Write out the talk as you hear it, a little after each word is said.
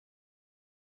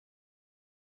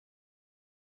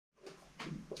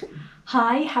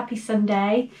Hi, happy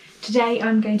Sunday. Today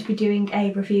I'm going to be doing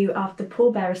a review of The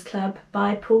Pallbearers Club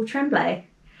by Tremblay.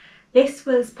 This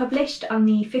was published on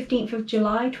the 15th of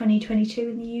July 2022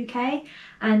 in the UK,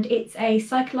 and it's a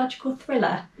psychological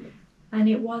thriller, and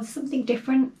it was something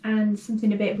different and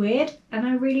something a bit weird, and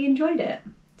I really enjoyed it.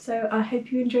 So I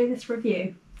hope you enjoy this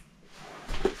review.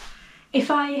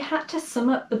 If I had to sum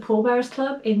up The Pallbearers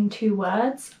Club in 2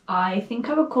 words, I think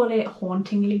I would call it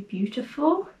hauntingly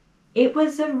beautiful. It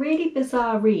was a really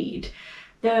bizarre read.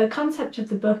 The concept of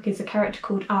the book is a character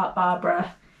called Pallbearer,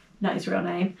 not his real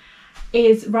name,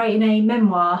 is writing a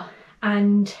memoir,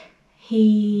 and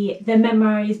the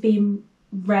memoir is being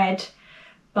read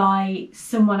by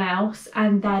someone else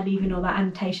and they're leaving all their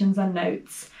annotations and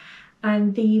notes.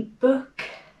 And the book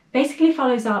basically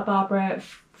follows Pallbearer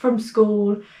from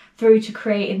school through to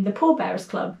creating the Pallbearers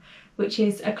Club, which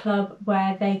is a club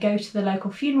where they go to the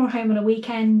local funeral home on a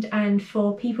weekend, and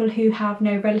for people who have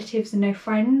no relatives and no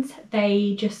friends,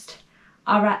 they just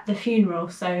are at the funeral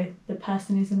so the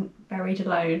person isn't buried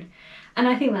alone. And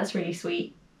I think that's really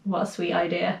sweet. What a sweet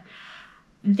idea.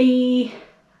 The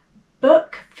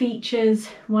book features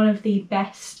one of the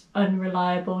best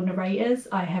unreliable narrators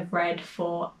I have read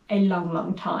for a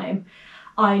long time.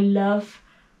 I love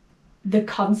the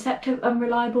concept of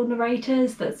unreliable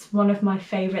narrators. That's one of my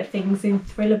favourite things in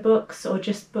thriller books or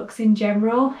just books in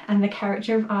general, and the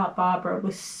character of Pallbearer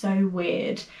was so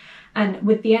weird, and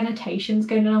with the annotations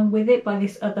going along with it by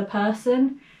this other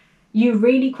person, you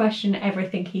really question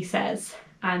everything he says,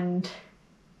 and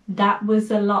that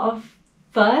was a lot of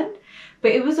fun,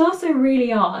 but it was also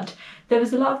really odd. There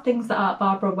was a lot of things that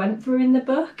Pallbearer went through in the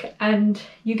book, and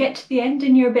you get to the end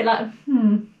and you're a bit like,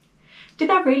 did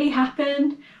that really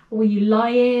happen? Or were you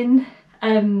lying?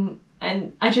 And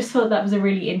I just thought that was a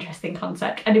really interesting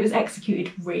concept, and it was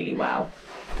executed really well.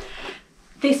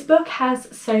 This book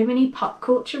has so many pop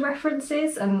culture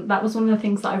references, and that was one of the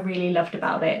things that I really loved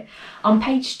about it. On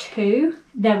page 2,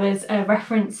 there was a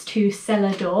reference to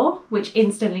cellar door, which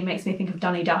instantly makes me think of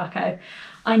Donnie Darko.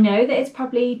 I know that it's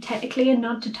probably technically a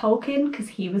nod to Tolkien, because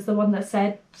he was the one that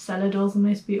said cellar door's the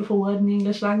most beautiful word in the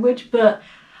English language, but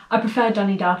I prefer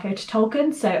Donnie Darko to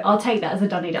Tolkien, so I'll take that as a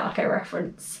Donnie Darko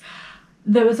reference.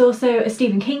 There was also a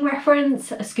Stephen King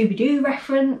reference, a Scooby-Doo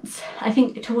reference. I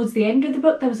think towards the end of the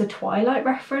book there was a Twilight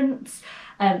reference,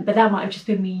 but that might have just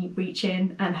been me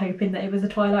reaching and hoping that it was a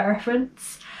Twilight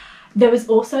reference. There was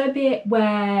also a bit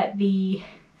where the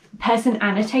person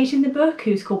annotating the book,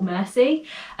 who's called Mercy,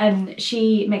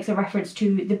 she makes a reference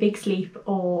to the big sleep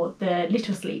or the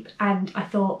little sleep, and I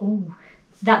thought, oh,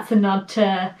 that's a nod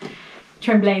to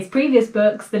Tremblay's previous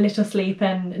books, The Little Sleep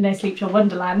and No Sleep Till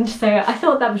Wonderland, so I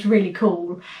thought that was really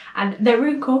cool, and they were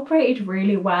incorporated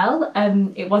really well.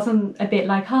 It wasn't a bit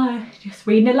like, oh, just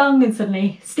reading along and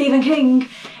suddenly Stephen King.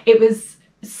 It was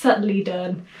subtly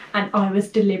done, and I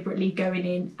was deliberately going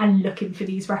in and looking for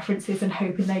these references and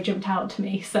hoping they jumped out to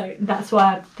me, so that's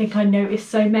why I think I noticed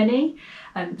so many.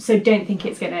 So don't think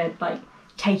it's gonna like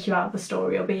take you out of the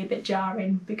story or be a bit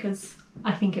jarring, because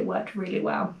I think it worked really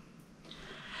well.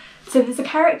 So there's a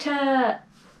character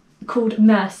called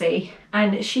Mercy,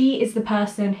 and she is the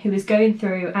person who is going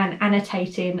through and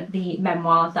annotating the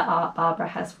memoir that Pallbearer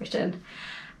has written.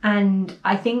 And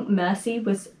I think Mercy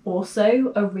was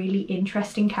also a really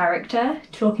interesting character.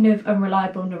 Talking of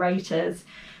unreliable narrators,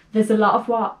 there's a lot of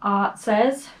what Art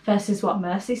says versus what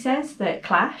Mercy says that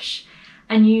clash,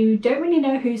 and you don't really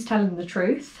know who's telling the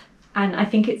truth, and I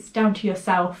think it's down to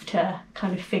yourself to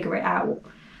kind of figure it out.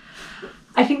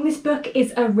 I think this book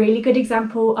is a really good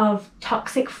example of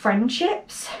toxic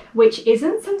friendships, which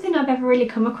isn't something I've ever really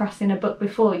come across in a book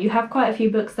before. You have quite a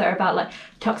few books that are about like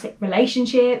toxic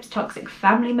relationships, toxic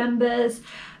family members,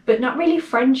 but not really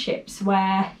friendships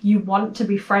where you want to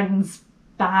be friends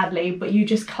badly, but you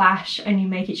just clash and you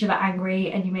make each other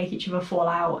angry and you make each other fall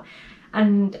out.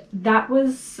 And that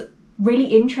was really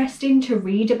interesting to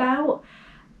read about.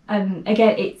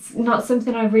 Again, it's not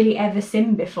something I've really ever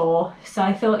seen before, so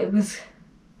I thought it was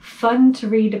fun to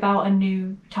read about a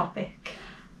new topic.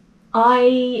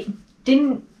 I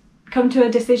didn't come to a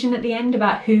decision at the end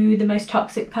about who the most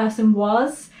toxic person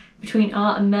was between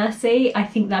Art and Mercy. I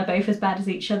think they're both as bad as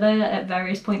each other at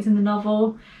various points in the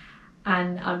novel,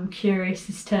 and I'm curious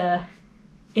as to,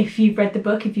 if you've read the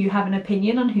book, if you have an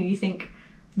opinion on who you think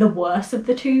the worst of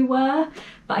the two were.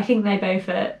 But I think they both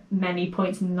at many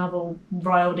points in the novel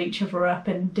riled each other up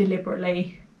and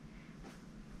deliberately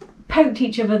poked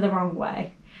each other the wrong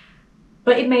way.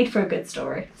 But it made for a good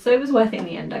story, so it was worth it in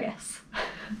the end, I guess.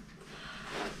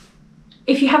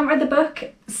 If you haven't read the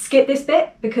book, skip this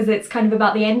bit because it's kind of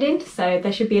about the ending, so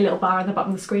there should be a little bar on the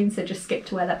bottom of the screen, so just skip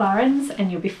to where that bar ends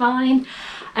and you'll be fine.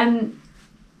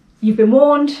 you've been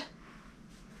warned.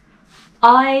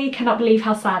 I cannot believe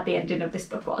how sad the ending of this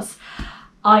book was.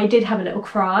 I did have a little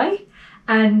cry,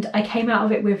 and I came out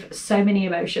of it with so many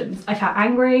emotions. I felt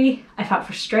angry, I felt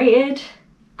frustrated,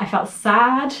 I felt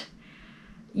sad.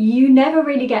 You never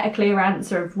really get a clear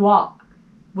answer of what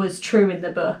was true in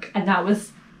the book, and that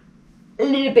was a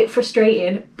little bit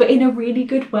frustrating, but in a really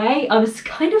good way. I was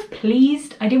kind of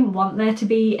pleased. I didn't want there to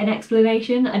be an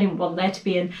explanation. I didn't want there to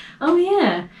be an, oh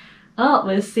yeah, Art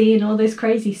was seeing all this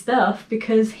crazy stuff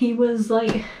because he was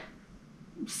like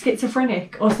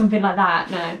schizophrenic or something like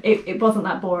that. No, it wasn't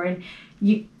that boring.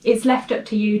 It's left up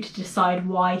to you to decide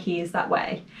why he is that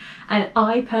way. And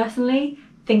I personally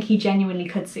think he genuinely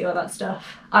could see all that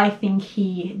stuff. I think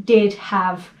he did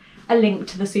have a link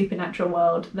to the supernatural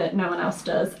world that no one else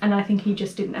does, and I think he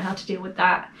just didn't know how to deal with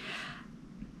that.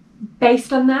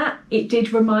 Based on that, it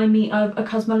did remind me of A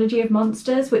Cosmology of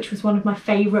Monsters, which was one of my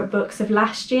favourite books of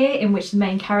last year, in which the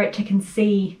main character can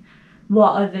see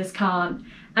what others can't,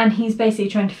 and he's basically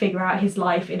trying to figure out his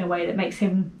life in a way that makes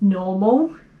him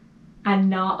normal and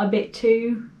not a bit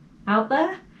too out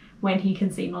there when he can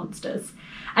see monsters.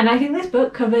 And I think this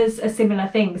book covers a similar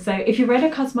thing. So if you read A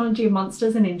Cosmology of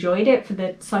Monsters and enjoyed it for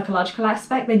the psychological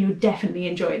aspect, then you'll definitely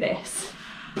enjoy this.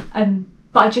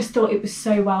 But I just thought it was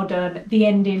so well done. The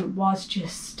ending was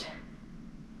just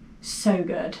so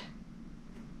good.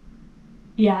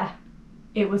 Yeah,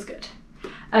 it was good.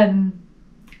 And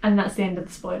that's the end of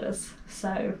the spoilers,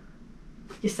 so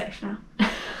you're safe now.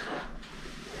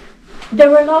 There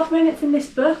were a lot of moments in this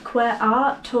book where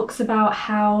Art talks about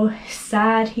how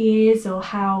sad he is or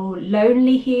how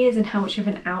lonely he is and how much of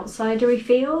an outsider he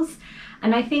feels.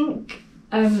 And I think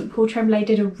Paul Tremblay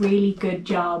did a really good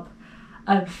job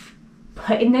of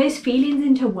putting those feelings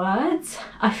into words.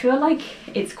 I feel like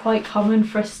it's quite common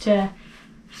for us to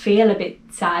feel a bit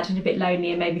sad and a bit lonely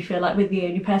and maybe feel like we're the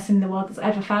only person in the world that's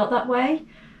ever felt that way.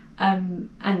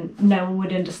 And no one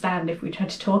would understand if we tried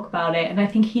to talk about it. And I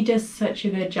think he does such a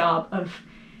good job of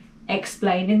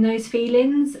explaining those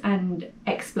feelings and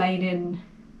explaining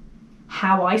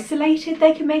how isolated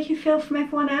they can make you feel from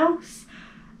everyone else.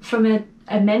 From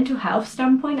a mental health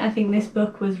standpoint, I think this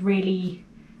book was really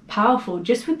powerful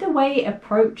just with the way it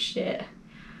approached it.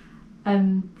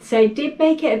 So it did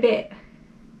make it a bit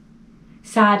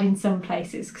sad in some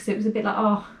places, because it was a bit like,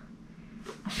 oh,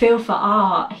 I feel for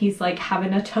Art, he's like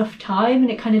having a tough time,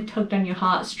 and it kind of tugged on your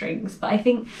heartstrings. But I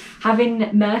think having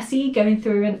Mercy going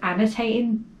through and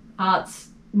annotating Art's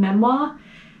memoir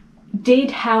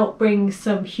did help bring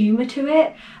some humour to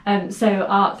it. So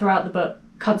Art throughout the book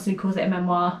constantly calls it a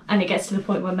memoir, and it gets to the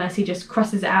point where Mercy just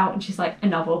crosses it out and she's like, a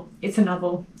novel, it's a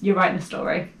novel, you're writing a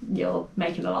story, you're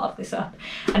making a lot of this up.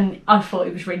 And I thought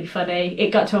it was really funny.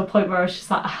 It got to a point where I was just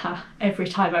like, aha, every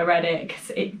time I read it, because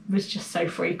it was just so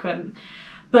frequent.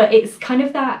 But it's kind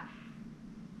of that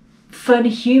fun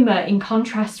humour in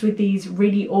contrast with these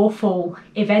really awful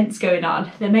events going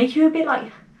on that make you a bit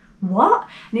like, what?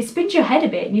 And it spins your head a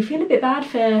bit, and you feel a bit bad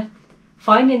for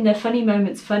finding the funny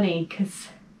moments funny, because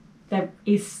there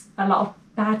is a lot of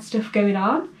bad stuff going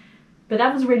on. But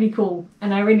that was really cool,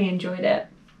 and I really enjoyed it.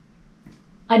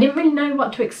 I didn't really know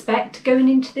what to expect going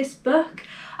into this book.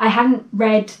 I hadn't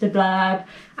read the blurb,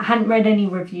 I hadn't read any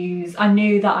reviews. I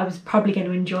knew that I was probably going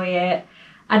to enjoy it,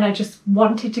 and I just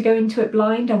wanted to go into it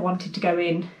blind. I wanted to go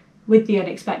in with the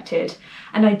unexpected,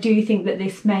 and I do think that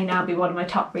this may now be one of my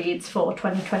top reads for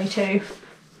 2022.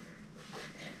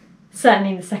 Certainly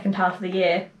in the second half of the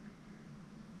year.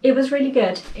 It was really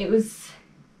good. It was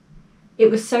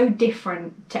so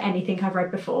different to anything I've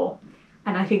read before,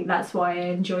 and I think that's why I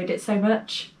enjoyed it so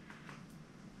much.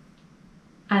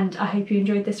 And I hope you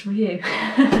enjoyed this review.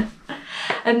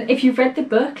 And if you've read the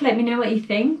book, let me know what you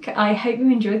think. I hope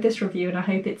you enjoyed this review, and I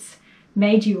hope it's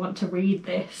made you want to read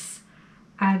this.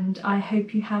 And I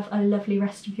hope you have a lovely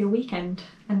rest of your weekend,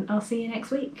 and I'll see you next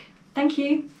week. Thank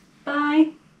you.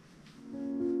 Bye.